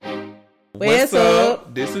What's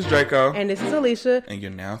up? This is Draco. And this is Alicia. And you're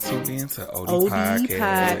now tuned in to OD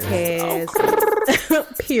Podcast. Oh.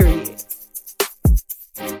 Period.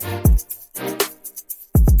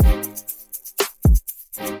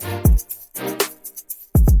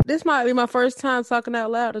 This might be my first time talking out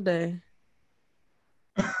loud today.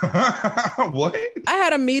 What? I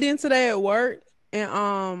had a meeting today at work, and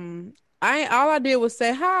all I did was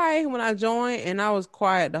say hi when I joined, and I was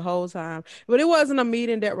quiet the whole time. But it wasn't a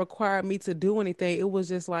meeting that required me to do anything. It was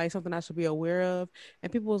just like something I should be aware of.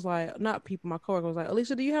 And people was like, not people, my coworker was like,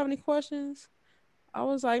 Alicia, do you have any questions? I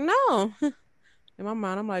was like, no. In my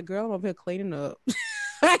mind, I'm like, girl, I'm over here cleaning up.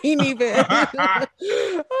 I ain't even.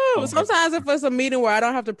 Sometimes if it's a meeting where I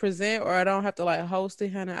don't have to present or I don't have to like host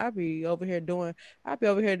it, honey, I'll be over here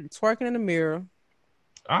twerking in the mirror.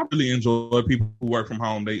 I really enjoy people who work from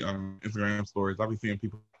home. They Instagram stories. I be seeing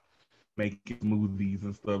people making smoothies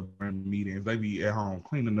and stuff during meetings. They be at home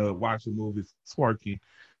cleaning up, watching movies, twerking.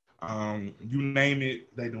 You name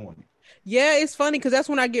it, they doing it. Yeah, it's funny because that's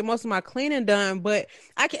when I get most of my cleaning done. But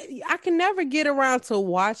I can never get around to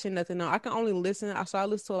watching nothing. No, I can only listen. So I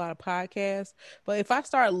listen to a lot of podcasts. But if I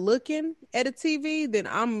start looking at a TV, then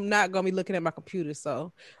I'm not gonna be looking at my computer.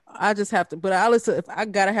 So I just have to. But I listen. If I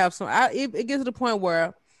gotta have some, it gets to the point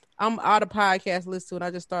where I'm out of podcasts listen to, and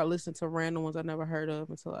I just start listening to random ones I never heard of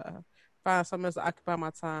until I find something else to occupy my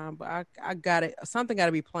time. But I got it. Something got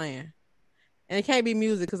to be playing, and it can't be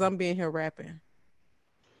music because I'm being here rapping.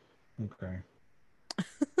 Okay.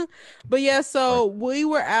 But yeah, so we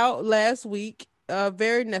were out last week.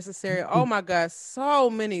 Very necessary. Oh my God, so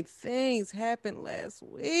many things happened last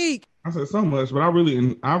week. I said so much, but I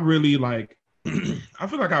really like. I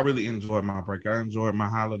feel like I really enjoyed my break. I enjoyed my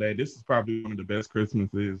holiday. This is probably one of the best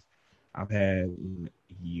Christmases I've had in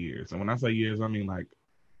years. And when I say years, I mean like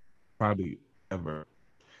probably ever.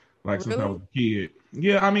 Like since I was a kid.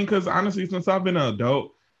 Yeah, I mean, because honestly, since I've been an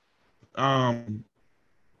adult,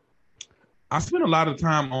 I spent a lot of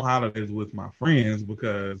time on holidays with my friends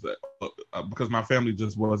because my family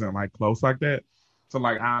just wasn't like close like that. So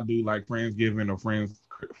like I do like Friendsgiving or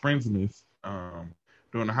Friendsmas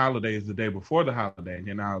during the holidays the day before the holiday, and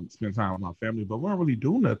then I'll spend time with my family. But we don't really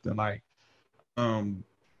do nothing like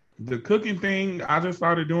the cooking thing. I just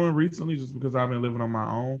started doing recently just because I've been living on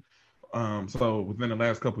my own. So within the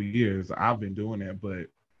last couple of years, I've been doing that, but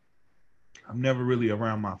I'm never really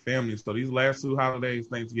around my family. So these last two holidays,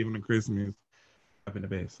 Thanksgiving and Christmas, have been the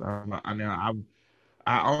best.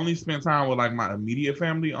 I only spent time with like my immediate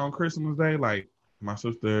family on Christmas Day, like my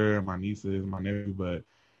sister, my nieces, my nephew, but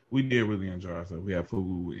we did really enjoy ourselves. We had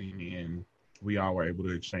food and we all were able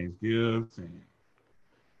to exchange gifts and,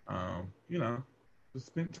 just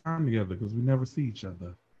spend time together because we never see each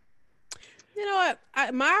other. You know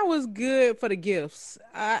what? Mine was good for the gifts.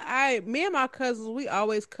 Me and my cousins, we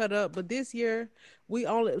always cut up, but this year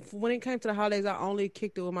when it came to the holidays, I only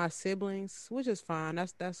kicked it with my siblings, which is fine.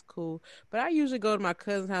 That's cool. But I usually go to my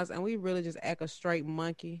cousin's house and we really just act a straight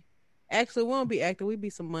monkey. Actually, we won't be acting; we be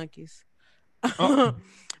some monkeys. Oh.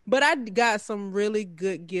 But I got some really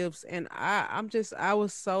good gifts, and I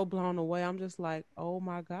was so blown away. I'm just like, oh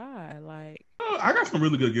my God, like. I got some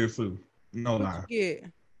really good gifts too. No lie. What you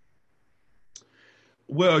get?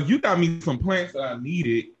 Well, you got me some plants that I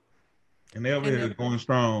needed, and they're over here going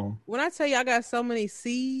strong. When I tell you I got so many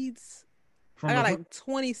seeds, I got like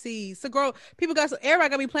 20 seeds to grow. Everybody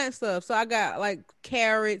got me plant stuff. So I got like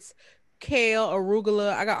carrots, kale,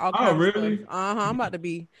 arugula. I got all kinds of stuff. I'm about to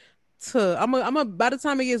be by the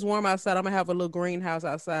time it gets warm outside, I'm gonna have a little greenhouse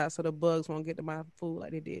outside so the bugs won't get to my food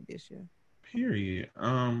like they did this year. Period.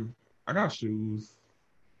 I got shoes.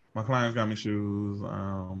 My clients got me shoes.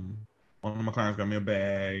 One of my clients got me a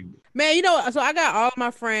bag. Man, so I got all of my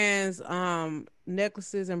friends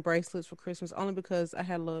necklaces and bracelets for Christmas only because I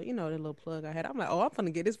had a little, the little plug I had. I'm like, oh, I'm gonna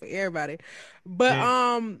get this for everybody.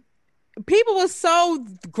 But people were so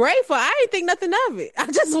grateful. I didn't think nothing of it. I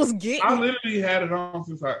just was getting. I literally had it on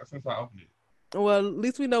since I opened it. Well, at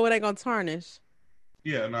least we know it ain't gonna tarnish.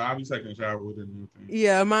 Yeah, no, I'll be taking a shower with it.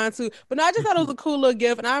 Yeah, mine too. But no, I just thought it was a cool little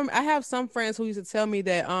gift. And I have some friends who used to tell me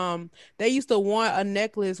that they used to want a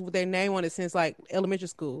necklace with their name on it since like elementary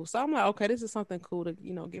school. So I'm like, okay, this is something cool to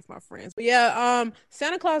give my friends. But yeah,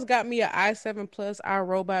 Santa Claus got me an i7 Plus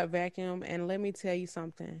iRobot vacuum, and let me tell you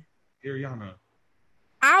something. Ariana.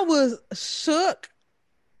 I was shook.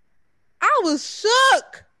 I'm like,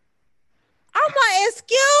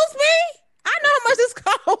 excuse me? I know how much this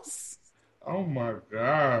costs. Oh my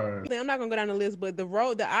God. I'm not gonna go down the list, but the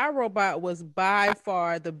iRobot was by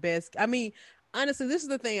far the best. I mean, honestly, this is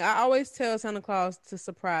the thing. I always tell Santa Claus to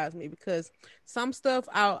surprise me because some stuff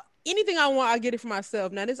anything I want, I get it for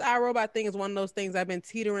myself. Now, this iRobot thing is one of those things I've been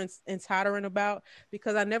teetering and tottering about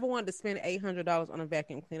because I never wanted to spend $800 on a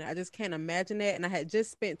vacuum cleaner. I just can't imagine that. And I had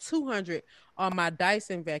just spent $200 on my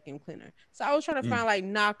Dyson vacuum cleaner. So I was trying to find like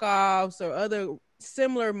knockoffs or other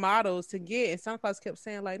similar models to get. And Santa Claus kept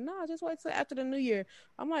saying like, no, just wait till after the new year.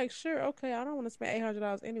 I'm like, sure, okay, I don't want to spend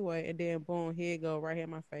 $800 anyway. And then boom, here it go, right here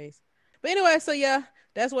in my face. But anyway, so yeah,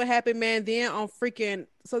 that's what happened, man. Then on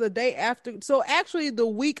so the day after, so actually the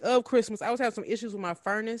week of Christmas, I was having some issues with my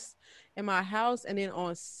furnace in my house. And then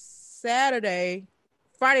on Friday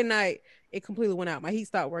night, it completely went out. My heat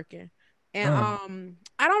stopped working. And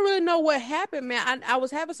I don't really know what happened, man. I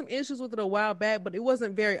was having some issues with it a while back, but it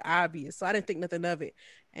wasn't very obvious. So I didn't think nothing of it.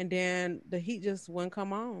 And then the heat just wouldn't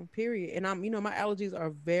come on, period. And my allergies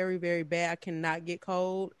are very, very bad. I cannot get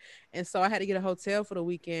cold. And so I had to get a hotel for the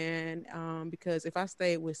weekend because if I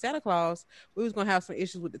stayed with Santa Claus, we was going to have some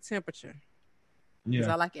issues with the temperature. Because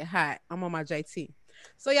I like it hot. I'm on my JT.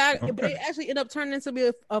 So yeah, but it actually ended up turning into be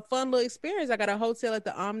a fun little experience. I got a hotel at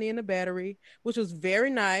the Omni in the Battery, which was very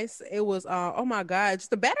nice. It was oh my god, just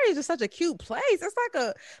the Battery is just such a cute place. It's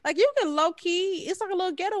like you can low key. It's like a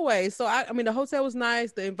little getaway. So I mean, the hotel was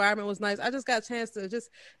nice. The environment was nice. I just got a chance to just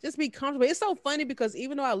be comfortable. It's so funny because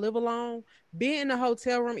even though I live alone, being in the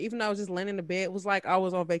hotel room, even though I was just laying in the bed, was like I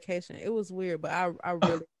was on vacation. It was weird, but I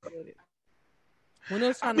really enjoyed it. When it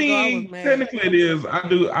was time to go, I was mad. Technically it is.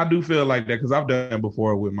 I do feel like that because I've done it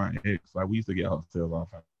before with my ex. Like we used to get hotels all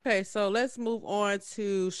the time. Okay, so let's move on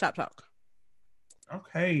to Shop Talk.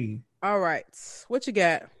 Okay. All right. What you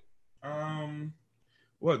got?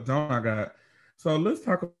 What don't I got? So let's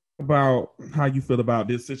talk about how you feel about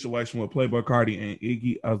this situation with Playboi Carti and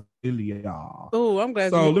Iggy Azalea. Oh, I'm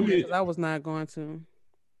glad I was not going to.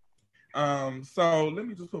 So let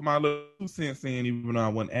me just put my little 2 cents in, even though I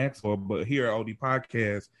wasn't asked for. But here at OD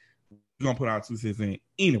Podcast, we're gonna put our 2 cents in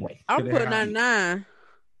anyway. I'm putting 99.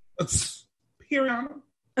 Period.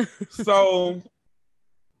 So,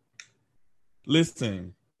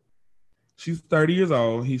 listen, she's 30 years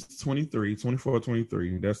old. He's 23, 24,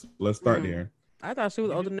 23. Let's start there. I thought she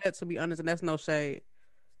was older than that, to be honest, and that's no shade.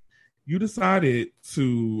 You decided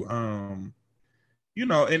to,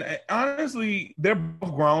 and honestly, they're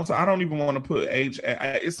both grown, so I don't even want to put age.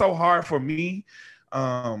 It's so hard for me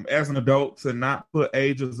as an adult to not put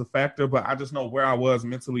age as a factor, but I just know where I was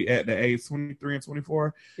mentally at the age 23 and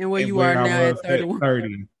 24. And where you are now at 31.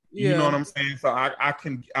 30. Yeah. You know what I'm saying? So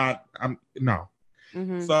I'm no.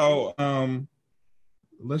 Mm-hmm. So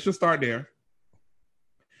let's just start there.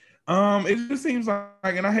 It just seems like,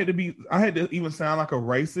 and I had to even sound like a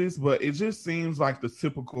racist, but it just seems like the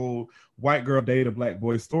typical white girl date a black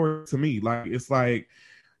boy story to me. Like, it's like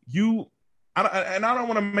I don't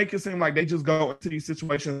want to make it seem like they just go into these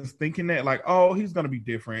situations thinking that like, oh, he's going to be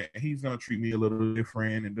different. He's going to treat me a little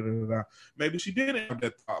different and da-da-da-da. Maybe she didn't have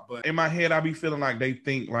that thought, but in my head, I be feeling like they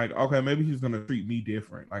think like, okay, maybe he's going to treat me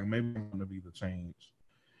different. Like maybe I'm going to be the change.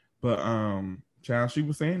 But, child, she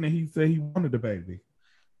was saying that he said he wanted the baby.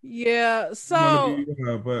 Yeah, so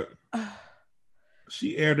but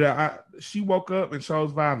she aired it out. She woke up and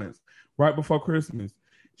chose violence right before Christmas.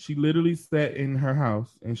 She literally sat in her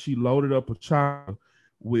house and she loaded up a child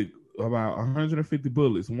with about 150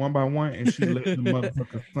 bullets, one by one, and she let the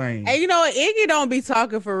motherfucker sing. And you know what? Iggy don't be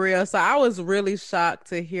talking for real, so I was really shocked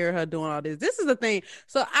to hear her doing all this. This is the thing.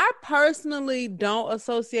 So I personally don't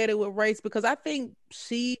associate it with race because I think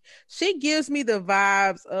she gives me the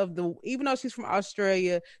vibes of even though she's from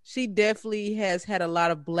Australia, she definitely has had a lot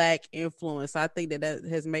of black influence. I think that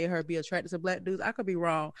has made her be attracted to black dudes. I could be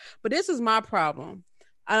wrong, but this is my problem.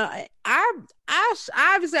 I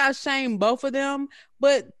obviously I shame both of them,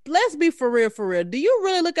 but let's be for real. Do you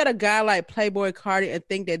really look at a guy like Playboi Carti and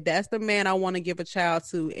think that that's the man I want to give a child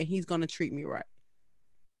to and he's going to treat me right?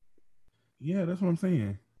 Yeah, that's what I'm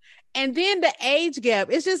saying. And then the age gap,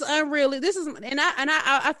 it's just unreal.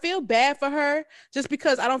 I feel bad for her just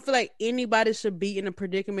because I don't feel like anybody should be in a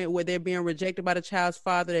predicament where they're being rejected by the child's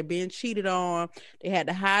father, they're being cheated on, they had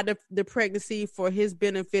to hide the pregnancy for his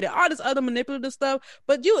benefit, and all this other manipulative stuff.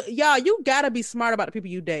 But you gotta be smart about the people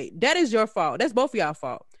you date. That is your fault. That's both of y'all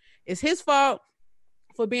fault. It's his fault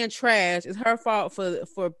for being trash. It's her fault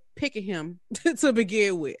for picking him to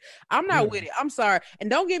begin with. I'm not with it. I'm sorry. And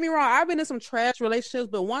don't get me wrong, I've been in some trash relationships,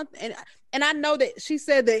 but and I know that she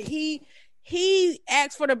said that he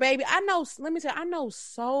asked for the baby. I know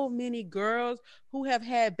so many girls who have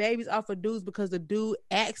had babies off of dudes because the dude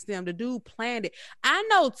asked them, the dude planned it. I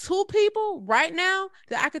know 2 people right now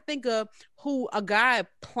that I could think of who a guy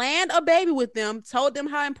planned a baby with them, told them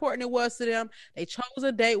how important it was to them. They chose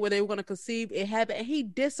a date where they were going to conceive. It happened and he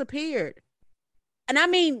disappeared. And I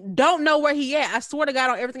mean, don't know where he at. I swear to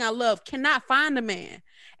God, on everything I love, cannot find the man.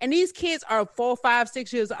 And these kids are 4, 5,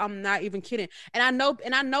 6 years. I'm not even kidding. And I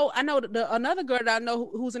know another girl that I know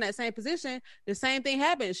who's in that same position. The same thing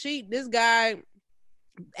happened. This guy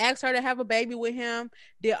asked her to have a baby with him,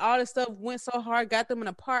 did all this stuff, went so hard, got them an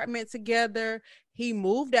apartment together. He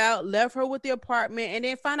moved out, left her with the apartment, and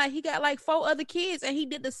then found out he got like 4 other kids, and he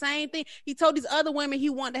did the same thing. He told these other women he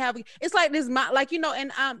wanted to have. It's like this, like, you know,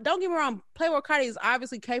 and don't get me wrong, Playboi Carti is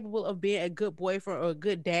obviously capable of being a good boyfriend or a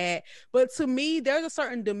good dad, but to me, there's a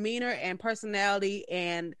certain demeanor and personality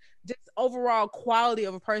and just overall quality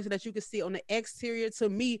of a person that you can see on the exterior, to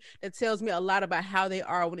me, that tells me a lot about how they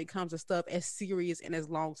are when it comes to stuff as serious and as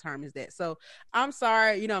long term as that. So I'm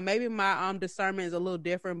sorry, you know, maybe my discernment is a little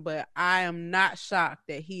different, but I am not shocked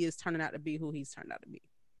that he is turning out to be who he's turned out to be.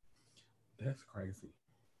 That's crazy.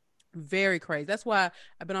 Very crazy. That's why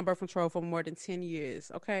I've been on birth control for more than 10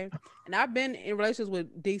 years. Okay. And I've been in relationships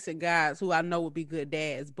with decent guys who I know would be good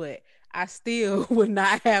dads, but I still would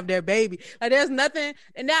not have their baby. Like, there's nothing.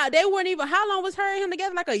 And now they weren't even, how long was her and him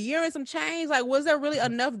together? Like a year and some change. Like, was there really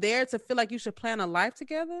enough there to feel like you should plan a life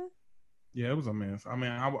together? Yeah, it was a mess. I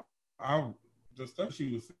mean, I the stuff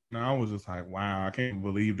she was saying, I was just like, wow, I can't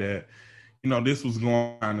believe that, you know, this was going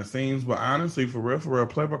on behind the scenes. But honestly, for real,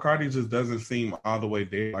 Playboi Carti just doesn't seem all the way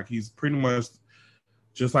there. Like, he's pretty much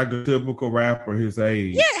just like a typical rapper his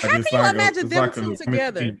age. Yeah, like, how can you like imagine them two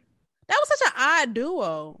together? That was such an odd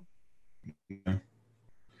duo. Yeah.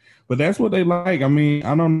 But that's what they like. I mean,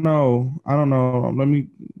 I don't know. Let me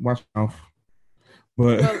watch off.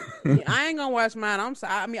 But well, I ain't gonna watch mine. I'm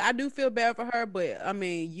sorry. I mean, I do feel bad for her, but I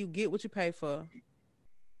mean, you get what you pay for.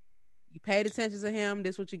 You paid attention to him.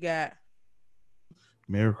 This what you got.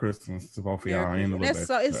 Merry Christmas to both of y'all.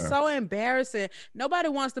 It's so embarrassing. Nobody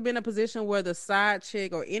wants to be in a position where the side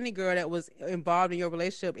chick or any girl that was involved in your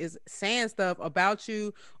relationship is saying stuff about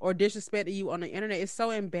you or disrespecting you on the internet. It's so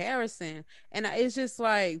embarrassing. And it's just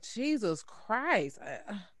like, Jesus Christ.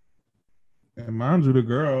 And mind you, the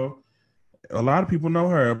girl, a lot of people know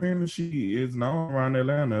her. Apparently she is known around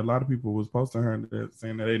Atlanta. A lot of people was posting her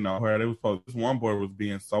saying that they know her. This one boy was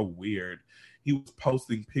being so weird. He was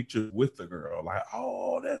posting pictures with the girl. Like,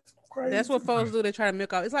 oh, that's crazy. That's what folks do. They try to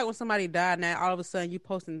milk out. It's like when somebody died now, all of a sudden you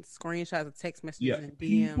posting screenshots of text messages and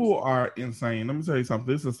DMs. People are insane. Let me tell you something.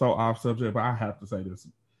 This is so off subject, but I have to say this.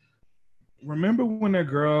 Remember when that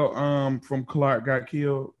girl from Clark got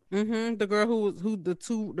killed? Mm-hmm. The girl who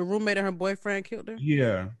the roommate and her boyfriend killed her?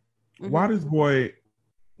 Yeah. Mm-hmm. Why this boy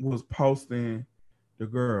was posting the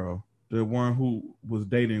girl, the one who was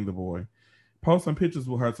dating the boy, posting pictures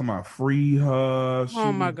with her, talking about free her.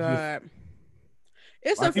 Oh my God.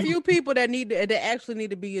 It's like, a few people that actually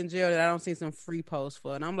need to be in jail that I don't see some free posts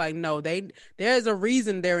for. And I'm like, no, there's a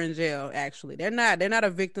reason they're in jail, actually. They're not a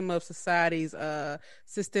victim of society's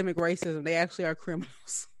systemic racism. They actually are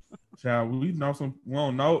criminals. Child, we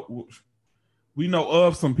know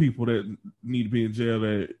of some people that need to be in jail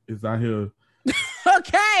that is out here.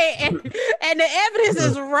 Okay, and the evidence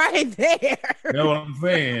is right there. That's what I'm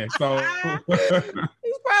saying. So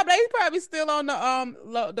he's probably still on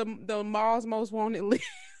the Mars Most Wanted list.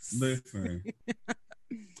 Listen,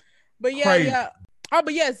 but yeah, crazy. Yeah. Oh,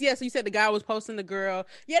 but yes. So you said the guy was posting the girl.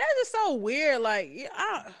 Yeah, that's just so weird. Like,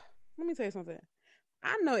 let me tell you something.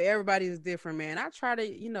 I know everybody is different, man. I try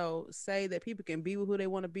to, say that people can be with who they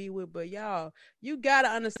want to be with, but y'all, you got to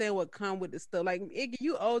understand what come with this stuff. Like, Iggy,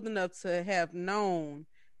 you old enough to have known,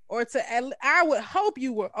 or I would hope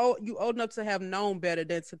you old enough to have known better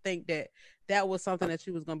than to think that was something that she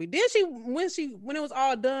was going to be. Then when it was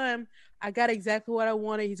all done, I got exactly what I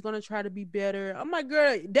wanted. He's going to try to be better. I'm like,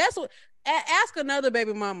 girl, that's what. Ask another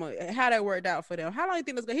baby mama how that worked out for them. How long do you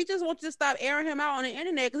think that's going? He just wants you to stop airing him out on the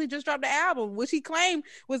internet because he just dropped the album, which he claimed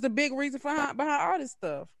was the big reason behind all this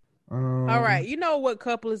stuff. All right, you know what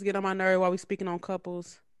couple is getting on my nerve while we speaking on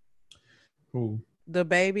couples? Who? The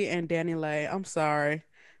Baby and DaniLeigh. I'm sorry.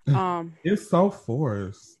 It's so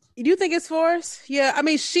forced. Do you think it's forced? Yeah, I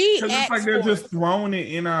mean, it's like they're just throwing it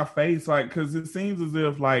in our face, like, because it seems as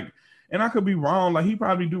if, like, and I could be wrong, like, he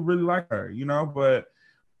probably do really like her, but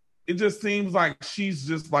it just seems like she's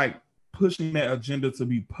just like pushing that agenda to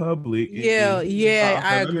be public. Yeah,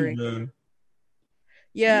 I agree.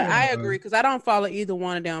 Yeah, I agree because I don't follow either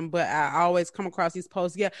one of them, but I always come across these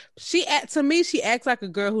posts. Yeah, to me, she acts like a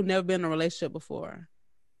girl who never been in a relationship before.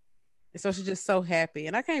 So she's just so happy.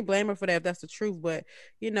 And I can't blame her for that if that's the truth. But,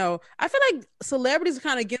 I feel like celebrities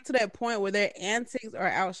kind of get to that point where their antics are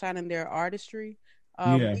outshining their artistry.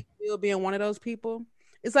 Still being one of those people.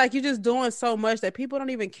 It's like you're just doing so much that people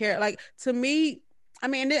don't even care. Like, to me, I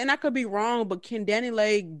mean, and I could be wrong, but can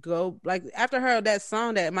DaniLeigh go, like, after her that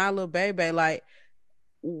song, that My Little Baby, like,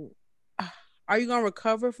 are you gonna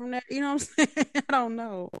recover from that? You know what I'm saying? I don't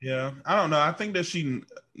know. Yeah, I don't know. I think that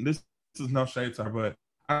this is no shade to her, but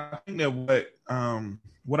I think that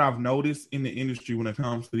what I've noticed in the industry when it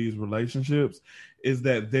comes to these relationships is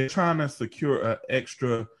that they're trying to secure an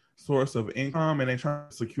extra source of income and they're trying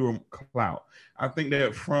to secure clout. I think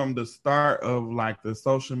that from the start of like the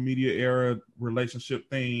social media era relationship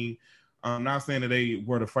thing, I'm not saying that they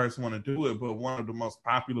were the first one to do it, but one of the most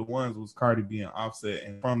popular ones was Cardi B and Offset.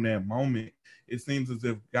 And from that moment, it seems as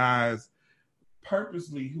if guys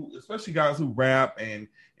purposely, especially guys who rap and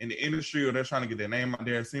in the industry or they're trying to get their name out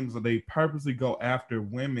there, it seems that they purposely go after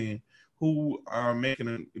women who are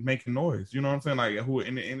making noise. You know what I'm saying? Like who are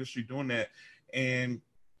in the industry doing that. And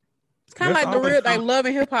it's kind of like the real, like Love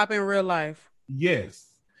and Hip Hop in real life. Yes.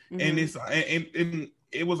 Mm-hmm. And it's and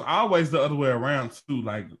it was always the other way around too.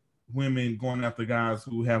 Like women going after guys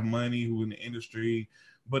who have money, who in the industry.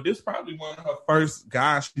 But this is probably one of her first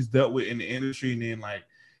guys she's dealt with in the industry. And then like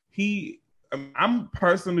I'm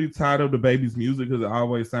personally tired of the baby's music because it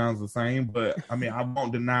always sounds the same. But I mean, I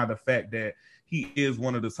won't deny the fact that he is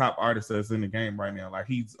one of the top artists that's in the game right now. Like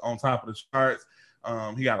he's on top of the charts.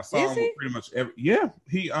 He got a song with pretty much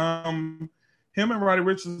he him and Roddy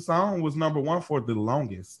Ricch's song was #1 for the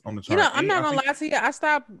longest on the chart. You know, I'm not gonna lie to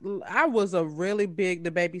you. I was a really big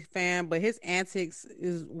DaBaby fan, but his antics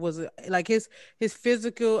was like his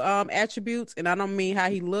physical attributes, and I don't mean how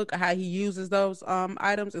he look, how he uses those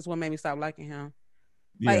items is what made me stop liking him.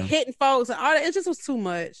 Yeah. Like hitting folks and all that, it just was too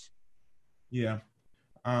much. Yeah.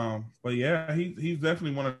 But yeah, he's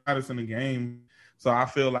definitely one of the hottest in the game. So I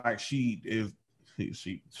feel like she like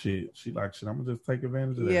shit. I'm gonna just take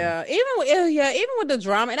advantage of that. Yeah, even with the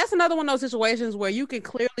drama, and that's another one of those situations where you can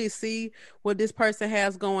clearly see what this person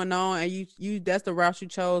has going on, and you that's the route you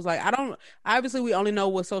chose. Like obviously we only know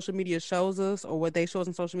what social media shows us or what they show us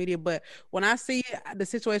on social media, but when I see the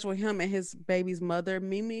situation with him and his baby's mother,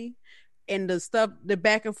 Mimi, and the stuff, the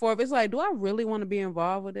back and forth, it's like, do I really want to be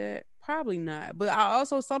involved with that? Probably not. But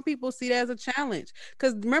some people see that as a challenge.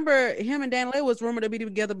 Because remember, him and DaniLeigh was rumored to be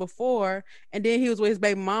together before, and then he was with his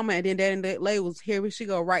baby mama, and then DaniLeigh was here. She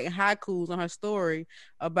go writing haikus on her story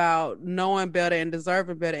about knowing better and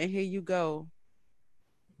deserving better. And here you go.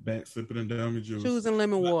 Back sipping and dummy juice. Choosing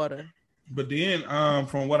lemon water. But then,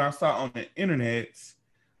 from what I saw on the internet,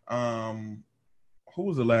 who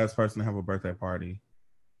was the last person to have a birthday party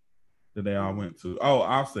that they all went to? Oh,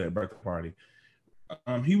 Offset birthday party.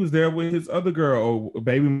 He was there with his other girl or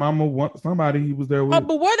baby mama, somebody he was there with. Oh,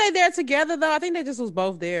 but were they there together though? I think they just was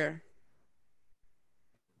both there.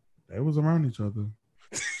 They was around each other.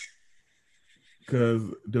 Because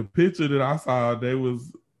the picture that I saw, they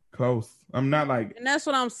was close. I'm not like, and that's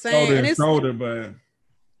what I'm saying. Shoulder, but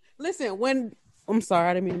listen, I'm sorry,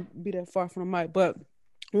 I didn't mean to be that far from the mic, but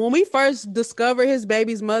when we first discovered his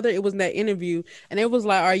baby's mother, it was in that interview, and it was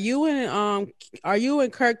like, are you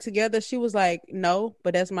and Kirk together? She was like, no,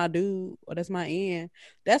 but that's my dude, or that's my end.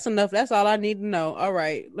 That's enough. That's all I need to know. All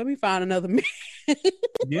right, let me find another man.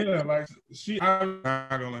 Yeah, like I'm not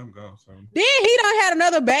gonna let him go. So then he done had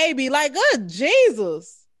another baby. Like, good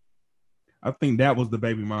Jesus. I think that was the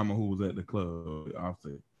baby mama who was at the club.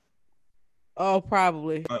 Offset. Oh,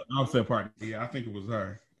 probably. Offset party. Yeah, I think it was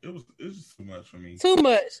her. It was just too much for me. Too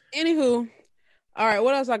much. Anywho, all right.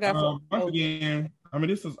 What else I got for? Once again, I mean,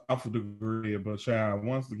 this is off of the grid, but child,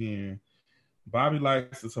 once again, Bobby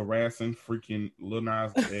Likes is harassing freaking Lil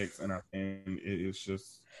Nas X, and it's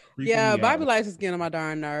just Bobby Likes is getting on my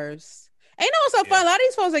darn nerves. And you know what's so fun? A lot of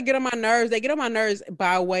these folks that get on my nerves, they get on my nerves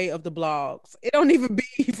by way of the blogs. It don't even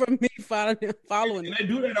be from me following them. They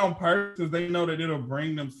do that on purpose. They know that it'll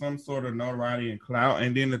bring them some sort of notoriety and clout.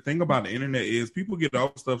 And then the thing about the internet is people get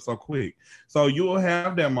over stuff so quick. So you'll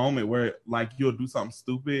have that moment where like you'll do something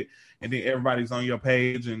stupid and then everybody's on your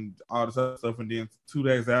page and all this other stuff. And then 2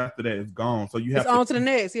 days after that, it's gone. So you have on to the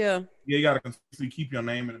next. Yeah. Yeah, you got to consistently keep your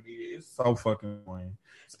name in the media. It's so fucking annoying.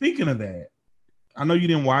 Speaking of that, I know you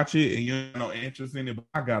didn't watch it and you have no interest in it, but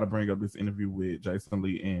I got to bring up this interview with Jason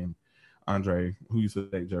Lee and Andre, who used to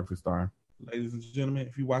date Jeffree Star. Ladies and gentlemen,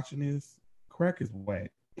 if you're watching this, crack is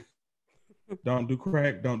whack. Don't do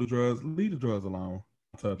crack, don't do drugs. Leave the drugs alone.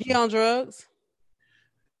 He on drugs?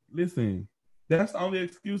 Listen, that's the only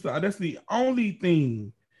excuse. That's the only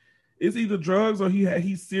thing. It's either drugs or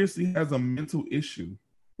he seriously has a mental issue.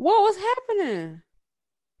 What was happening?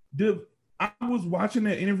 I was watching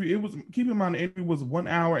that interview. It was, keep in mind, the interview was 1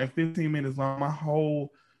 hour and 15 minutes long.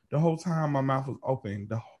 The whole time my mouth was open.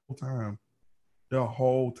 The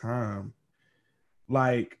whole time.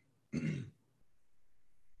 Like, I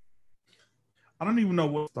don't even know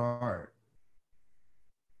where to start.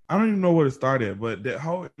 I don't even know where to start at, but that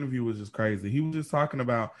whole interview was just crazy. He was just talking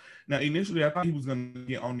about, now initially I thought he was gonna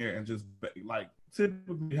get on there and just like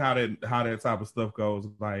typically how that type of stuff goes.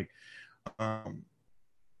 Like, after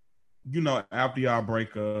y'all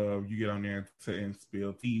break up, you get on there and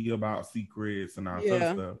spill tea about secrets and all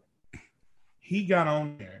that stuff. He got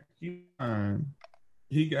on there.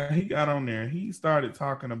 He got on there. He started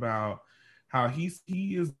talking about how he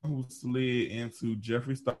is who slid into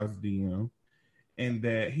Jeffree Star's DM, and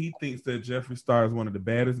that he thinks that Jeffree Star is one of the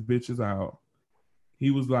baddest bitches out.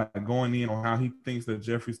 He was like going in on how he thinks that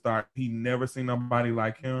Jeffree Star, he never seen nobody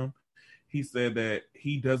like him. He said that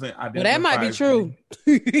he doesn't identify. Well, that might be true.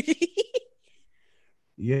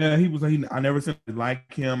 Yeah, he was. I never seen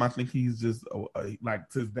like him. I think he's just like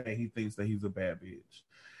to this day he thinks that he's a bad bitch.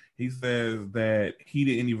 He says that he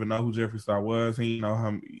didn't even know who Jeffree Star was. He didn't know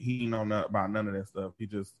him. He didn't know nothing about none of that stuff. He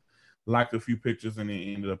just liked a few pictures and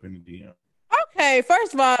it ended up in the DM. Okay,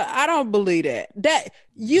 first of all, I don't believe that. That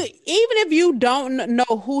you, even if you don't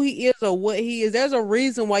know who he is or what he is, there's a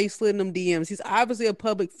reason why you slid in them DMs. He's obviously a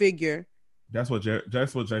public figure. That's what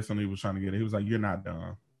Jason Lee was trying to get. He was like, "You're not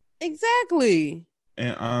dumb." Exactly.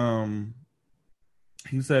 And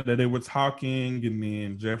he said that they were talking, and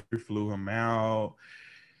then Jeffree flew him out.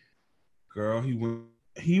 Girl,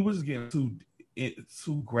 he was getting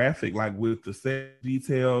too graphic, like with the set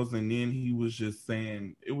details, and then he was just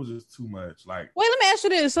saying it was just too much. Like, wait, let me ask you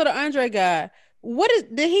this: so the Andre guy,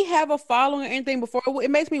 did he have a following or anything before?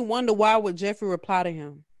 It makes me wonder why would Jeffree reply to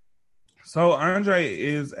him. So Andre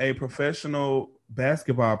is a professional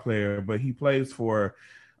basketball player, but he plays for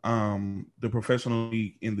the professional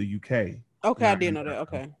league in the UK. Okay, I didn't know that.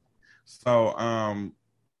 Okay. So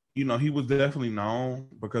he was definitely known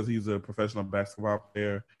because he's a professional basketball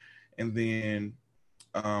player. And then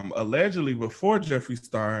allegedly before Jeffree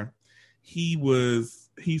Star, he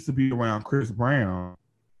used to be around Chris Brown.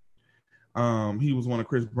 He was one of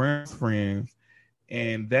Chris Brown's friends.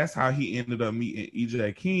 And that's how he ended up meeting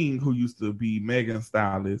EJ King, who used to be Megan's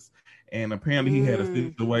stylist. And apparently he had a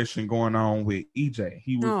situation going on with EJ.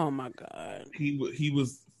 Oh my God. He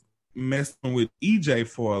was messing with EJ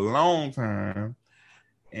for a long time.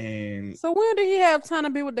 And so when did he have time to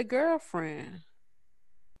be with the girlfriend?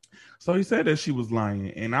 So he said that she was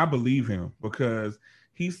lying, and I believe him because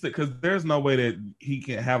there's no way that he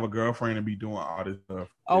can have a girlfriend and be doing all this stuff.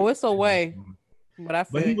 Oh, it's a way.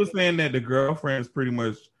 But he was saying that the girlfriend is pretty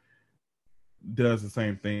much does the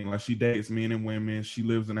same thing. Like, she dates men and women. She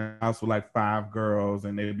lives in a house with like 5 girls,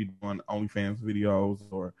 and they be doing OnlyFans videos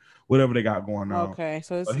or whatever they got going on. Okay,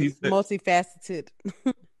 so it's multifaceted.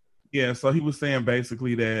 Yeah, so he was saying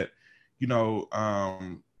basically that,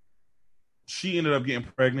 she ended up getting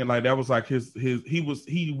pregnant. Like, that was like he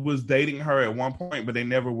was dating her at one point, but they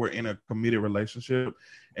never were in a committed relationship.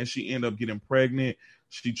 And she ended up getting pregnant.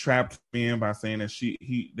 She trapped him in by saying that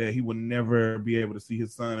he would never be able to see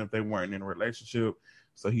his son if they weren't in a relationship.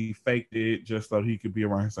 So he faked it just so he could be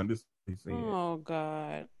around his son. This is what he said. Oh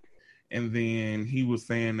God. And then he was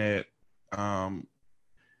saying that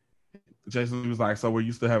Jason was like, so we're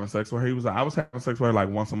used to having sex with her. He was like, I was having sex with her like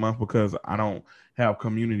once a month because I don't have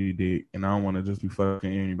community dick and I don't want to just be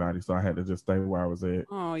fucking anybody. So I had to just stay where I was at.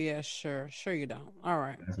 Oh yeah, sure you don't. All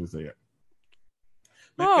right. That's what he said.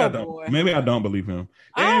 Maybe I don't believe him.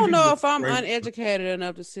 I don't know if I'm uneducated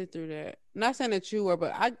enough to sit through that. Not saying that you were,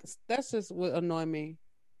 but that's just what annoyed me.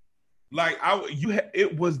 Like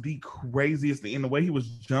it was the craziest thing. And the way he was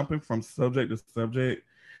jumping from subject to subject,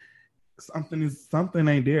 something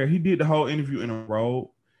ain't there. He did the whole interview in a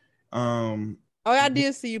row. I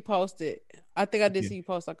did see you post it. I think I did see you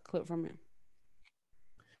post like a clip from him.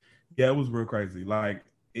 Yeah, it was real crazy. Like,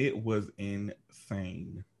 it was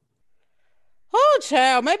insane. Oh,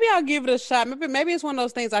 child. Maybe I'll give it a shot. Maybe it's one of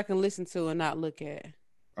those things I can listen to and not look at.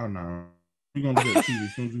 Oh no, you're gonna look at TV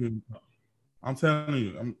as soon as you hear. I'm telling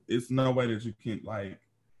you, it's no way that you can, like.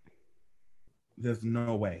 There's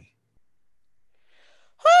no way.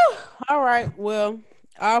 All right. Well,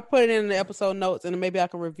 I'll put it in the episode notes and maybe I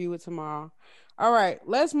can review it tomorrow. All right.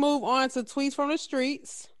 Let's move on to tweets from the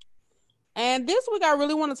streets. And this week I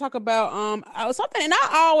really want to talk about something,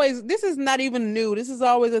 and this is not even new. This is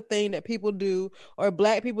always a thing that people do or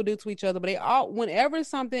Black people do to each other, but whenever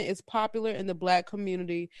something is popular in the Black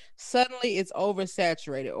community, suddenly it's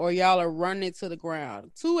oversaturated or y'all are running it to the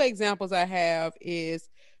ground. 2 examples I have is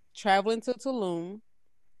traveling to Tulum.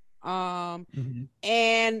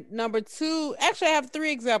 And number 2, actually I have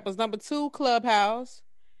 3 examples. Number 2, Clubhouse.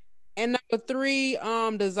 And number 3,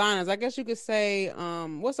 designers. I guess you could say,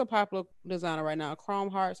 what's a popular designer right now? Chrome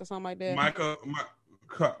Hearts or something like that?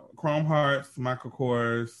 Chrome Hearts, Michael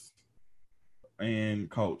Kors, and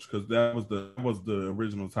Coach, because that was the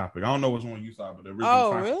original topic. I don't know which one you saw, but the original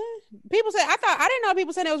Oh, topic. really? People say I didn't know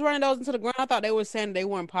people saying they was running those into the ground. I thought they were saying they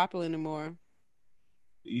weren't popular anymore.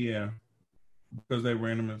 Yeah, because they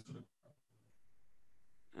ran them into the.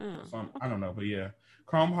 Oh. I don't know, but yeah,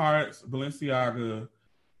 Chrome Hearts, Balenciaga,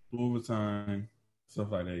 Louis Vuitton,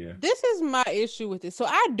 stuff like that. Yeah, This is my issue with it. So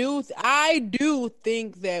I do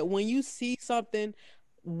think that when you see something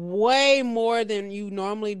way more than you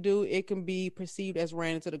normally do, it can be perceived as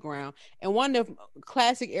ran into the ground. And one of the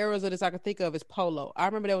classic eras of this I can think of is polo. I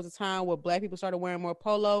remember there was a time where black people started wearing more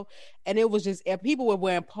polo, and it was just people were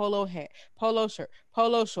wearing polo hat, polo shirt,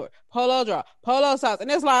 polo short, polo draw, polo socks,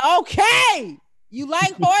 and it's like, okay, you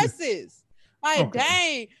like horses, like Okay.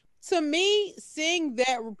 dang. To me, seeing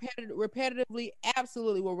that repetitively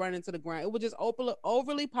absolutely will run into the ground. It will just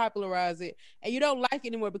overly popularize it, and you don't like it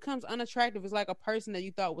anymore. It becomes unattractive. It's like a person that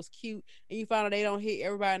you thought was cute, and you find out they don't hit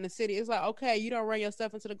everybody in the city. It's like, okay, you don't run your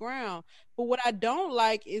stuff into the ground. But what I don't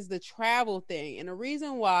like is the travel thing, and the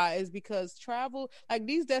reason why is because travel, like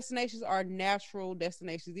these destinations are natural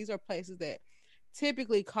destinations. These are places that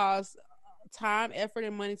typically cost time, effort,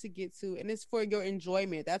 and money to get to, and it's for your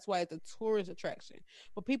enjoyment. That's why it's a tourist attraction.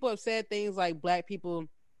 But people have said things like black people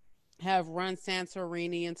have run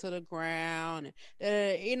Santorini into the ground.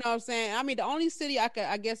 You know what I'm saying? I mean, the only city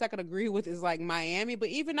I guess I could agree with is like Miami, but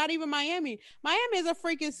not even Miami. Miami is a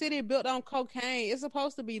freaking city built on cocaine. It's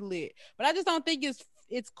supposed to be lit, but I just don't think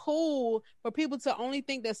it's cool for people to only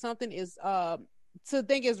think that something is to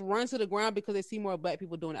think it's run to the ground because they see more black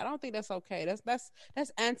people doing it. I don't think that's okay. That's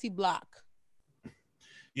anti-black.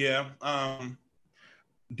 Yeah,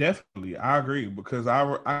 definitely, I agree because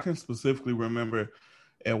I can specifically remember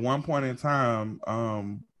at one point in time,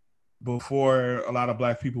 before a lot of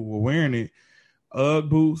black people were wearing it, Ugg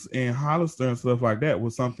boots and Hollister and stuff like that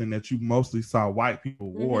was something that you mostly saw white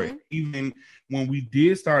people wore. Mm-hmm. Even when we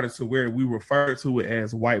did started to wear it, we referred to it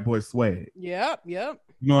as white boy swag. Yep. You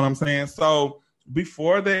know what I'm saying? So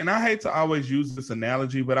before that, and I hate to always use this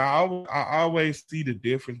analogy, but I always see the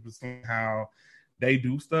difference between how they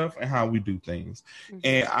do stuff and how we do things. Mm-hmm.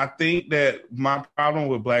 And I think that my problem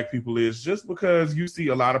with black people is just because you see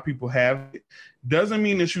a lot of people have it doesn't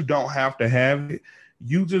mean that you don't have to have it.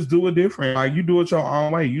 You just do it different. Like you do it your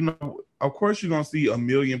own way. You know, of course you're going to see a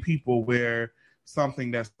million people wear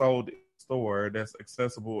something that's sold in the store that's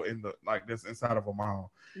accessible that's inside of a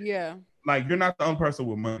mall. Yeah. Like you're not the only person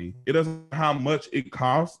with money. It doesn't matter how much it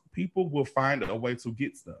costs. People will find a way to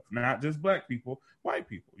get stuff. Not just black people, white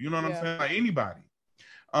people. You know what I'm saying? Like anybody.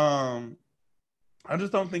 I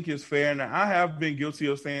just don't think it's fair. Now, I have been guilty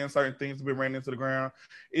of saying certain things have been ran into the ground.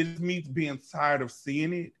 It's me being tired of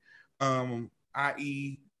seeing it,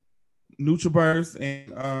 i.e. NutriBurst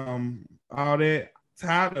and all that.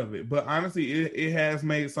 Tired of it. But honestly, it has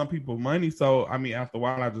made some people money. So, I mean, after a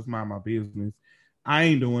while, I just mind my business. I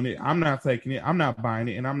ain't doing it. I'm not taking it. I'm not buying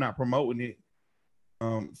it. And I'm not promoting it.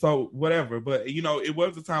 So, whatever. But, you know, it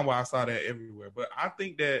was a time where I saw that everywhere. But I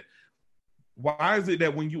think that why is it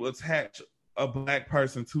that when you attach a black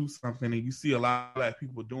person to something and you see a lot of black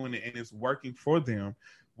people doing it and it's working for them,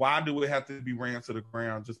 why do it have to be ran to the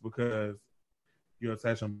ground just because you're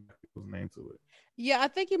attaching black people's name to it? Yeah, I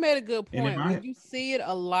think you made a good point. When you see it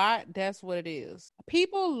a lot, that's what it is.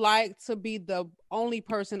 People like to be the only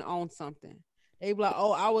person on something. They be like,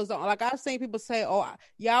 oh, I was on. Like I've seen people say, oh,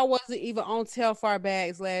 y'all wasn't even on Telfar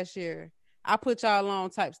bags last year. I put y'all on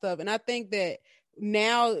type stuff. And I think that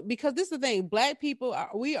now, because this is the thing, black people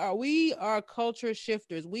we are culture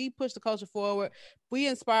shifters. We push the culture forward. We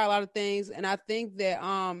inspire a lot of things, and I think that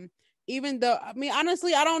even though, I mean,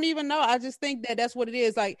 honestly, I don't even know. I just think that that's what it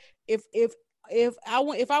is. Like if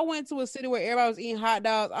I went to a city where everybody was eating hot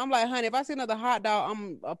dogs, I'm like, honey, if I see another hot dog,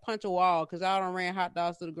 I'm a punch a wall because I don't ran hot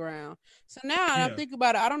dogs to the ground. So now I think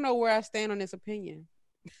about it, I don't know where I stand on this opinion.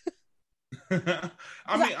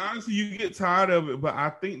 I mean, honestly, you get tired of it, but I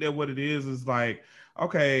think that what it is like,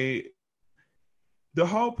 okay, the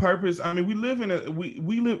whole purpose. I mean, we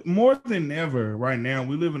live more than ever right now.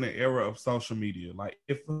 We live in an era of social media. Like,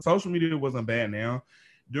 if social media wasn't bad now,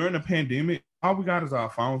 during the pandemic, all we got is our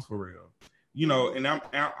phones for real. You know, and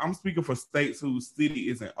I'm speaking for states whose city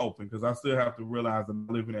isn't open because I still have to realize that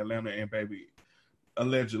I live in Atlanta and baby,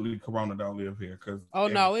 allegedly, Corona don't live here.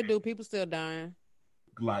 No, it do. People still dying.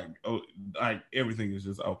 Like everything is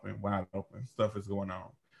just open, wide open. Stuff is going on.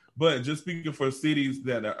 But just speaking for cities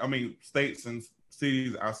states and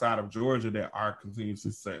cities outside of Georgia that are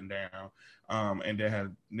continuously shutting down, and that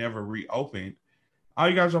have never reopened, all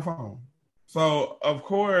you got is your phone. So of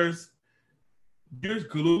course you're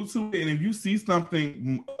glued to it, and if you see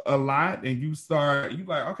something a lot and you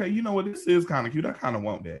like, okay, you know what, this is kind of cute. I kind of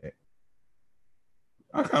want that.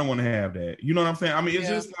 I kind of want to have that. You know what I'm saying? I mean, it's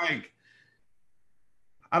just like,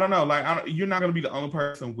 I don't know. Like, you're not going to be the only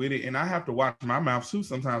person with it. And I have to watch my mouth too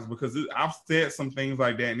sometimes because I've said some things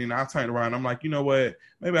like that. And then I turn around. I'm like, you know what?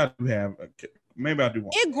 Maybe I do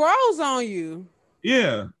want. It grows on you.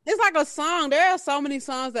 Yeah. It's like a song. There are so many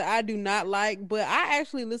songs that I do not like, but I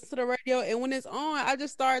actually listen to the radio. And when it's on, I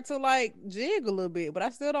just start to like jig a little bit, but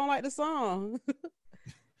I still don't like the song.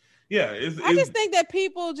 Yeah, I just think that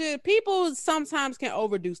people sometimes can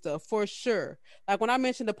overdo stuff for sure. Like when I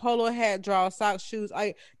mentioned the polo hat, draw socks, shoes,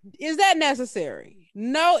 is that necessary?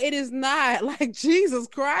 No, it is not. Like Jesus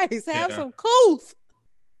Christ, have some couth.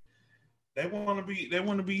 They want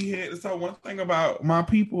to be here. So one thing about my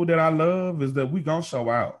people that I love is that we gonna show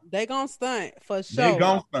out. They gonna stunt for sure. They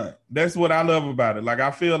gonna stunt. That's what I love about it. Like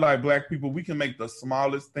I feel like Black people, we can make the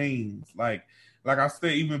smallest things. Like I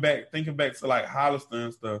said, even thinking back to like Hollister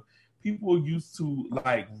and stuff. People used to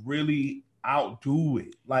like really outdo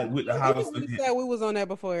it, like with the Hollister. We said we was on that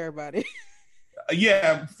before everybody.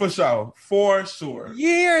 Yeah, for sure.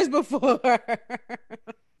 Years before.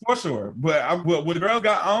 For sure. But when the girls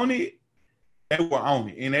got on it, they were on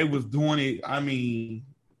it, and they was doing it. I mean,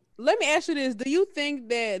 let me ask you this: do you think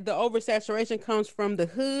that the oversaturation comes from the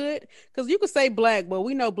hood? Because you could say Black, but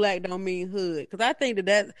we know Black don't mean hood. Because I think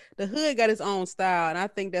that the hood got its own style, and I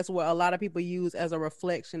think that's what a lot of people use as a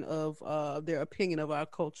reflection of their opinion of our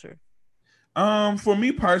culture. For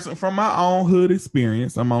me personally, from my own hood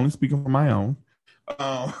experience, I'm only speaking from my own.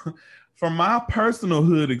 From my personal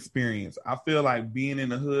hood experience, I feel like being in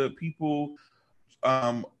the hood, people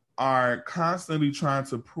are constantly trying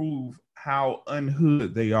to prove how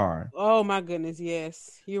unhood they are. Oh my goodness,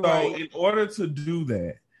 yes. You're right. So in order to do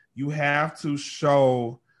that, you have to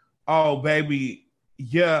show, oh baby,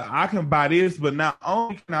 yeah, I can buy this, but not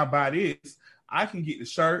only can I buy this, I can get the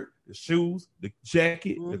shirt, the shoes, the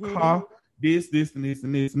jacket, the car, this, and this,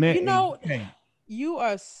 and this, and that. You know, you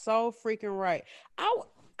are so freaking right. I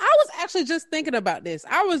was actually just thinking about this.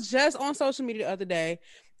 I was just on social media the other day,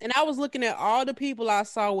 and I was looking at all the people I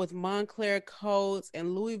saw with Moncler coats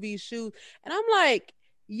and Louis V shoes. And I'm like,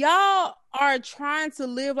 y'all are trying to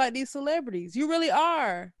live like these celebrities. You really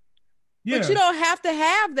are. Yeah. But you don't have to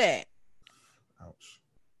have that. Ouch.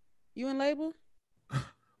 You in labor?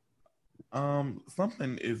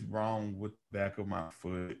 Something is wrong with the back of my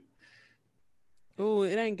foot. Oh,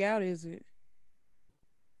 it ain't gout, is it?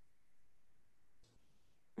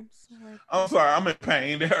 I'm sorry. I'm in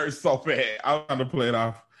pain. It hurts so bad. I'm trying to play it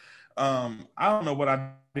off. I don't know what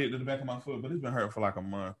I did to the back of my foot, but it's been hurting for like a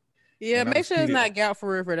month. Yeah, make sure it's not gout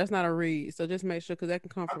for real. That's not a reed. So just make sure, because that can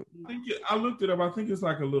come from. I looked it up. I think it's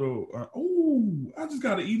like a little. I just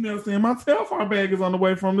got an email saying my Telfar bag is on the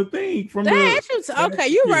way from the thing. Okay,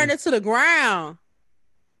 you ran it to the ground.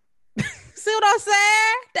 See what I'm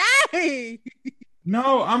saying? Dang.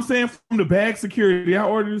 No, I'm saying from the bag security. I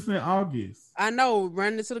ordered this in August. I know,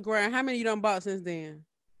 running it to the ground. How many you done bought since then?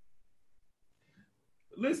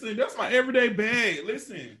 Listen, that's my everyday bag.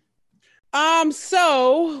 Listen.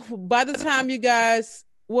 So by the time you guys,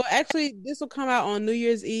 well, actually, this will come out on New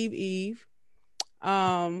Year's Eve.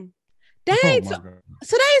 Dang, today's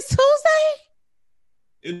Tuesday?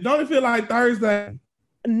 It don't feel like Thursday.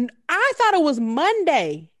 I thought it was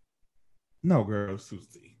Monday. No, girl, it's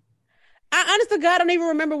Tuesday. I honest to God, I don't even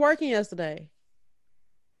remember working yesterday.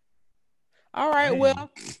 All right, well,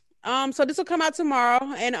 so this will come out tomorrow,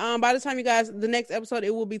 and by the time you guys, the next episode,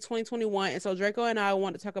 it will be 2021, and so Draco and I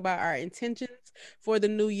want to talk about our intentions for the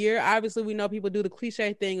new year. Obviously, we know people do the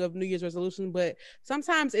cliche thing of New Year's resolution, but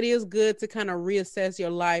sometimes it is good to kind of reassess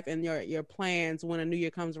your life and your plans when a new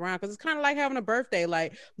year comes around, because it's kind of like having a birthday,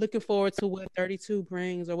 like looking forward to what 32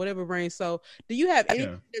 brings or whatever brings. So do you have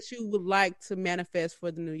anything that you would like to manifest for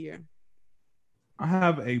the new year? I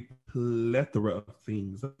have a plethora of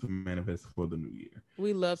things to manifest for the new year.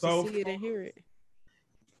 We love to see it and hear it.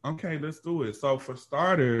 Okay, let's do it. So for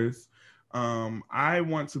starters, I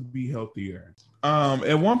want to be healthier.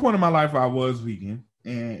 At one point in my life, I was vegan,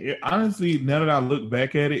 and honestly, now that I look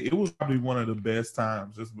back at it, it was probably one of the best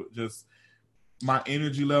times. Just my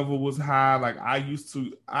energy level was high. Like I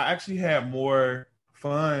actually had more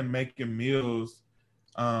fun making meals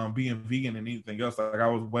being vegan than anything else. Like I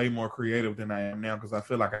was way more creative than I am now, because I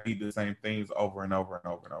feel like I eat the same things over and over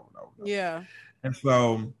and over and over and over. Yeah. And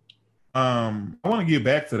so I want to get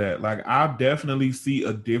back to that. Like I definitely see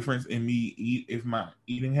a difference in my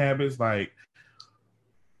eating habits. Like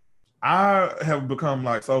I have become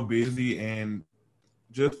like so busy, and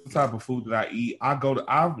just the type of food that I eat,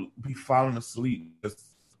 I'll be falling asleep.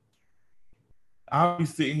 I'll be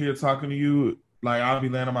sitting here talking to you. Like, I'll be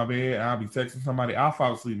laying on my bed, and I'll be texting somebody. I'll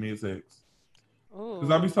fall asleep mid-sex.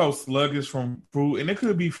 because I be so sluggish from food, and it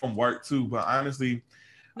could be from work too. But honestly,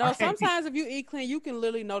 No, sometimes if you eat clean, you can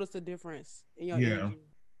literally notice the difference in your energy.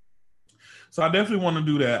 So I definitely want to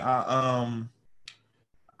do that.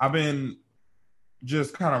 I've been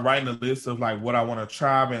just kind of writing a list of like what I want to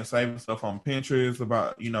try. I've been saving stuff on Pinterest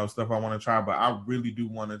about, stuff I want to try, but I really do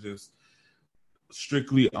want to just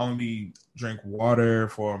strictly only drink water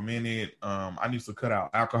for a minute. I need to cut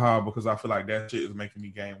out alcohol because I feel like that shit is making me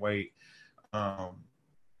gain weight.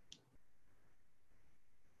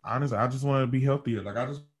 Honestly, I just want to be healthier. Like I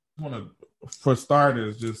just want to, for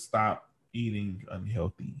starters, just stop eating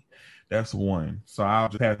unhealthy. That's one. So I'll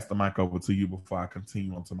just pass the mic over to you before I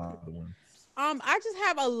continue on to my other one. I just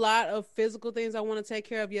have a lot of physical things I want to take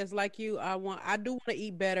care of. Yes, like you, I do want to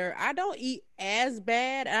eat better. I don't eat as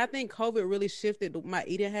bad. I think COVID really shifted my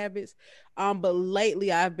eating habits. But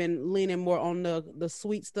lately I've been leaning more on the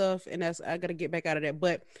sweet stuff, and I got to get back out of that.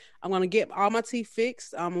 But I'm gonna get all my teeth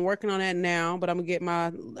fixed. I'm working on that now. But I'm gonna get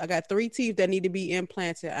I got 3 teeth that need to be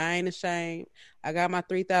implanted. I ain't ashamed. I got my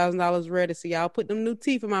 $3,000 ready. So y'all put them new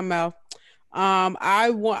teeth in my mouth.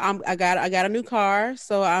 I got a new car,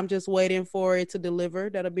 so I'm just waiting for it to deliver.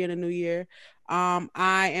 That'll be in the new year.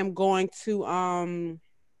 I am going to honestly,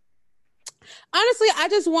 I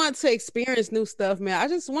just want to experience new stuff, man. I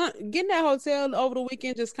just want getting that hotel over the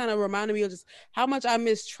weekend just kind of reminded me of just how much I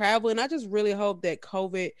miss traveling. I just really hope that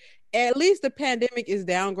COVID, at least the pandemic, is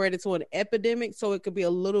downgraded to an epidemic so it could be a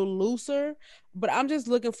little looser. But I'm just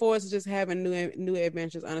looking forward to just having new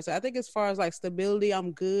adventures, honestly. I think as far as like stability,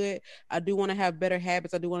 I'm good. I do want to have better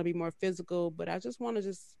habits. I do want to be more physical, but I just want to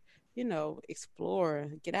just, explore,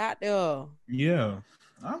 get out there. Yeah,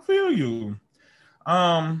 I feel you.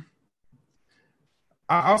 I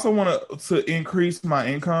also want to increase my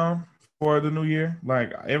income for the new year.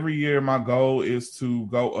 Like every year, my goal is to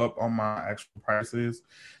go up on my actual prices.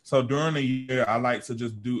 So during the year, I like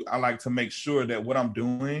to make sure that what I'm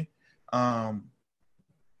doing,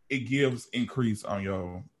 it gives increase on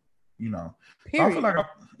your, So I feel like,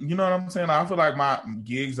 you know what I'm saying? I feel like my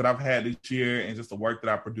gigs that I've had this year and just the work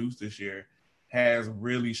that I produced this year has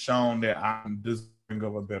really shown that I'm deserving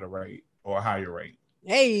of a better rate or a higher rate.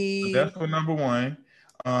 Hey, so that's for number one.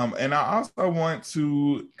 And I also want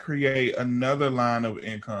to create another line of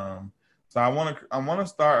income. So I want to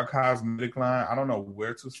start a cosmetic line. I don't know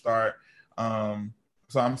where to start.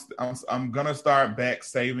 So I'm gonna start back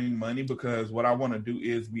saving money because what I want to do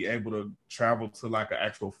is be able to travel to like an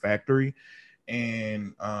actual factory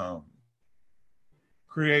and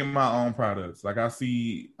create my own products. Like I'm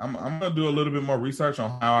gonna do a little bit more research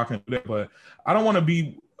on how I can do that, but I don't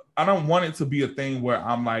want it to be a thing where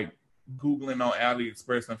I'm like Googling on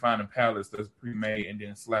AliExpress and finding palettes that's pre-made and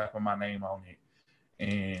then slapping my name on it.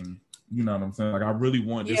 And you know what I'm saying? Like I really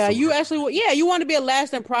want this. You want to be a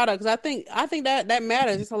lasting product. Cause I think that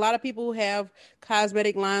matters. There's a lot of people who have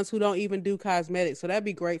cosmetic lines who don't even do cosmetics. So that'd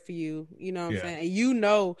be great for you. You know what I'm saying? And you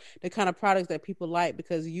know the kind of products that people like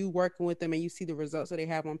because you working with them and you see the results that they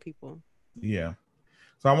have on people. Yeah.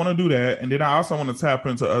 So I want to do that. And then I also want to tap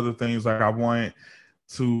into other things. Like I want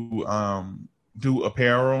to do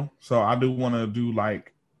apparel. So I do want to do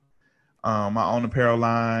like my own apparel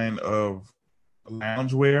line of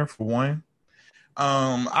loungewear for one.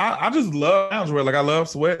 I just love loungewear. Like I love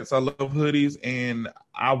sweats, I love hoodies, and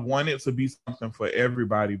I want it to be something for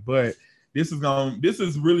everybody. But this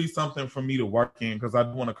is really something for me to work in because I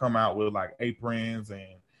want to come out with like aprons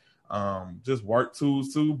and just work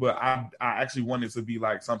tools too. But I actually want it to be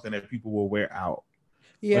like something that people will wear out.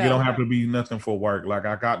 Yeah, like it don't have to be nothing for work. Like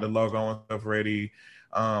I got the logo and stuff ready.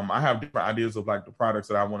 I have different ideas of like the products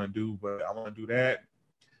that I want to do, but I want to do that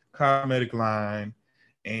cosmetic line,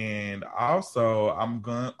 and also I'm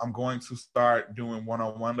going to start doing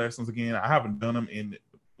one-on-one lessons again. I haven't done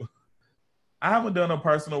a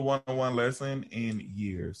personal one-on-one lesson in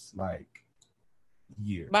years, like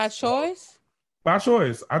years. By choice? By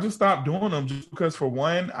choice. I just stopped doing them just because, for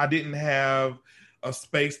one, I didn't have a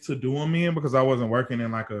space to do them in because I wasn't working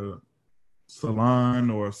in like a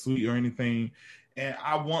salon or a suite or anything. And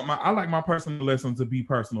I like my personal lessons to be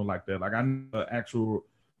personal like that. Like I need an actual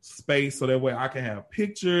space so that way I can have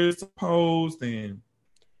pictures to post and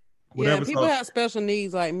whatever. Yeah, people have special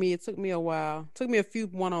needs like me. It took me a while. It took me a few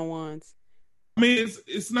one-on-ones. I mean,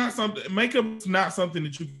 it's not something. Makeup's not something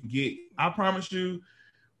that you can get. I promise you.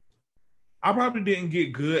 I probably didn't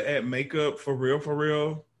get good at makeup for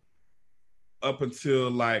real, up until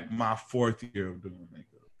like my 4th year of doing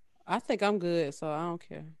makeup. I think I'm good, so I don't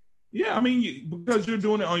care. Yeah, I mean, because you're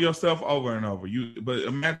doing it on yourself over and over. But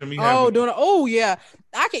imagine me. Yeah,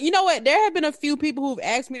 I can. You know what? There have been a few people who've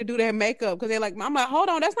asked me to do their makeup because they're like, I'm like, hold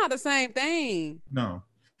on, that's not the same thing. No.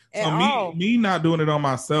 at So all. me not doing it on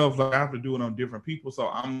myself, like I have to do it on different people. So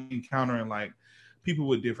I'm encountering like people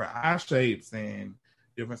with different eye shapes and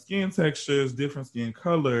different skin textures, different skin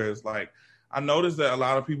colors. Like I noticed that a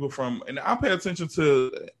lot of people from, and I pay attention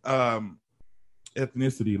to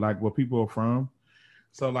ethnicity, like where people are from.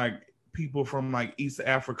 So like people from like East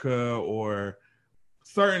Africa or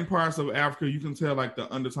certain parts of Africa, you can tell like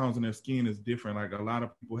the undertones in their skin is different. Like a lot of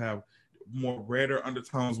people have more redder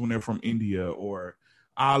undertones when they're from India, or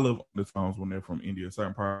olive undertones when they're from India,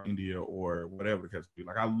 certain part of India, or whatever the case be.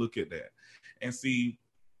 Like I look at that and see.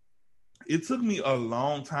 It took me a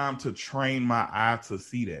long time to train my eye to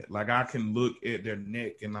see that. Like I can look at their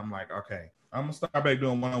neck and I'm like, okay, I'm gonna start back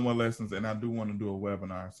doing one-on-one lessons, and I do want to do a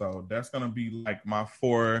webinar. So that's gonna be like my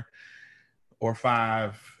 4 or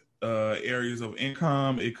 5 areas of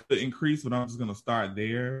income. It could increase, but I'm just gonna start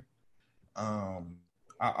there. I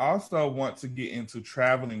also want to get into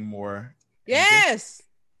traveling more. Yes.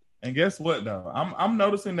 And guess what though? I'm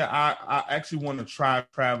noticing that I actually want to try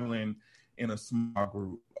traveling in a small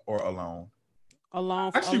group or alone.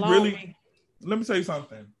 Actually, really, let me tell you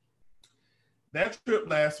something. That trip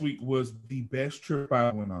last week was the best trip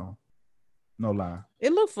I went on. No lie.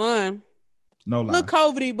 It looked fun. No lie. Look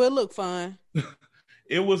COVIDy, but it looked fun.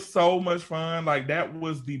 It was so much fun. Like that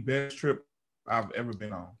was the best trip I've ever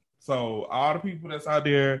been on. So all the people that's out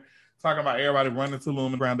there talking about everybody running to Tulum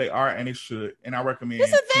and ground, they are and they should. And I recommend.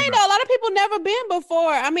 It's the thing though. A lot of people never been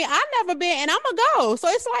before. I mean, I've never been, and I'm gonna go. So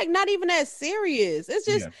it's like not even that serious. It's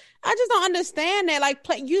just I just don't understand that. Like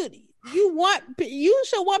you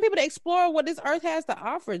should want people to explore what this earth has to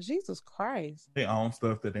offer. Jesus Christ. They own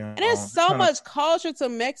stuff that they own. And there's so much culture to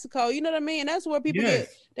Mexico. You know what I mean? And that's where people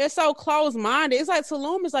they're so close-minded. It's like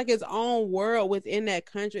Tulum is like its own world within that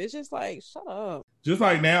country. It's just like, shut up. Just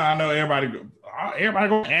like now, I know everybody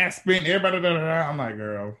go to Aspen, everybody I'm like,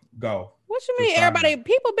 girl, go. What you mean everybody?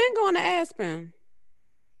 People been going to Aspen.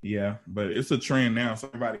 Yeah, but it's a trend now. So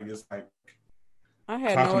everybody just like I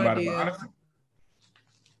had no idea.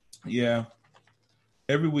 Yeah.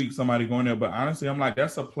 Every week somebody going there, but honestly, I'm like,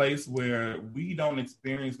 that's a place where we don't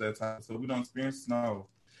experience that type, so we don't experience snow.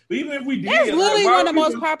 But even if we did, that's literally one of the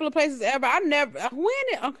most popular places ever. I never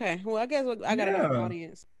okay. Well, I guess I got an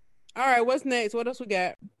audience. All right, what's next? What else we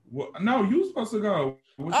got? Well, no, you supposed to go.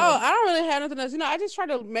 I don't really have nothing else. I just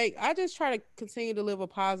try to continue to live a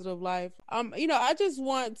positive life. I just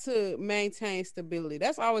want to maintain stability.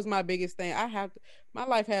 That's always my biggest thing. My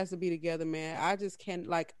life has to be together, man. I just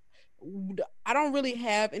can't I don't really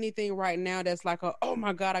have anything right now that's like oh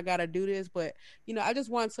my God, I gotta do this. But I just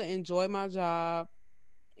want to enjoy my job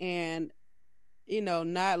and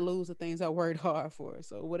not lose the things I worked hard for.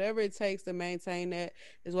 So whatever it takes to maintain that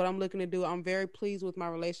is what I'm looking to do. I'm very pleased with my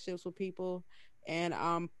relationships with people, and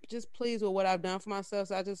I'm just pleased with what I've done for myself.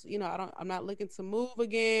 So I just, I'm not looking to move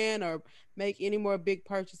again or make any more big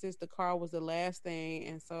purchases. The car was the last thing,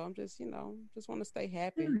 and so I'm just, just want to stay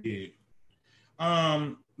happy.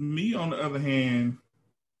 Me on the other hand,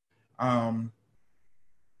 I'm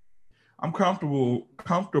comfortable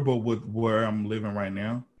with where I'm living right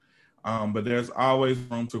now. But there's always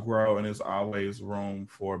room to grow, and there's always room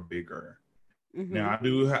for bigger. Mm-hmm. Now,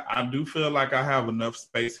 I do feel like I have enough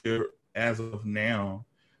space here as of now,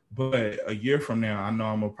 but a year from now, I know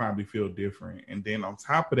I'm gonna probably feel different. And then on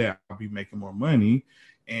top of that, I'll be making more money,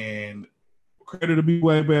 and credit will be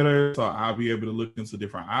way better. So I'll be able to look into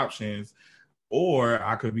different options, or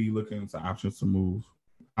I could be looking into options to move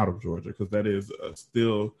out of Georgia, because that is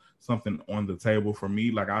still something on the table for me.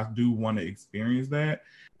 Like I do want to experience that.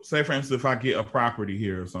 Say for instance, if I get a property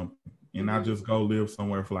here or something and I just go live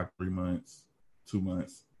somewhere for like 3 months, 2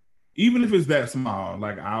 months, even if it's that small,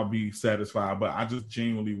 like I'll be satisfied, but I just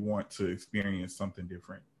genuinely want to experience something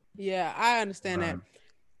different. Yeah, I understand that.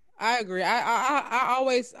 I agree. I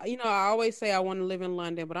always say I want to live in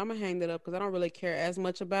London, but I'm gonna hang that up because I don't really care as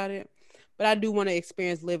much about it. But I do want to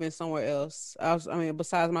experience living somewhere else.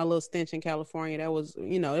 Besides my little stint in California, that was,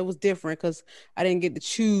 it was different because I didn't get to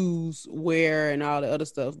choose where and all the other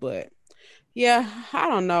stuff. But yeah, I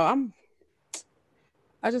don't know.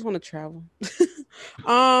 I just want to travel.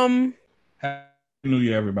 Happy New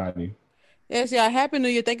Year, everybody. Yes, yeah. Happy New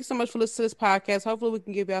Year. Thank you so much for listening to this podcast. Hopefully we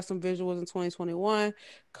can give y'all some visuals in 2021. If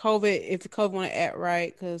the COVID want to act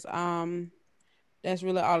right, because that's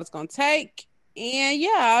really all it's going to take. And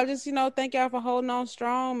yeah, I'll just, thank y'all for holding on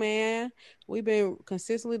strong, man. We've been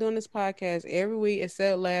consistently doing this podcast every week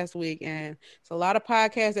except last week. And it's a lot of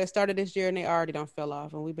podcasts that started this year and they already done fell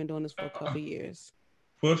off. And we've been doing this for a couple of years.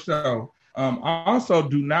 For sure. Also,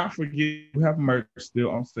 do not forget, we have merch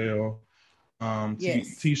still on sale.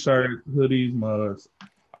 Yes. T-shirts, hoodies, mugs.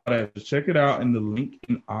 Check it out in the link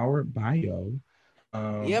in our bio.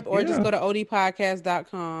 Yep, or just go to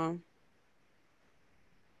odpodcast.com.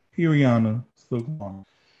 Hiriana Sukma.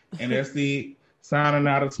 And that's it. Signing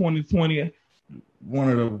out of 2020. One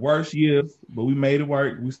of the worst years, but we made it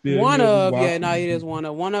work. We still it is one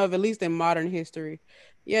of at least in modern history.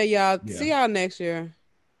 Yeah, y'all. Yeah. See y'all next year.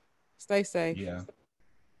 Stay safe. Yeah.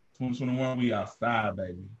 2021, we outside,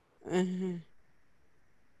 baby.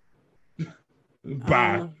 Uh-huh.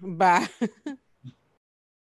 Bye. Bye.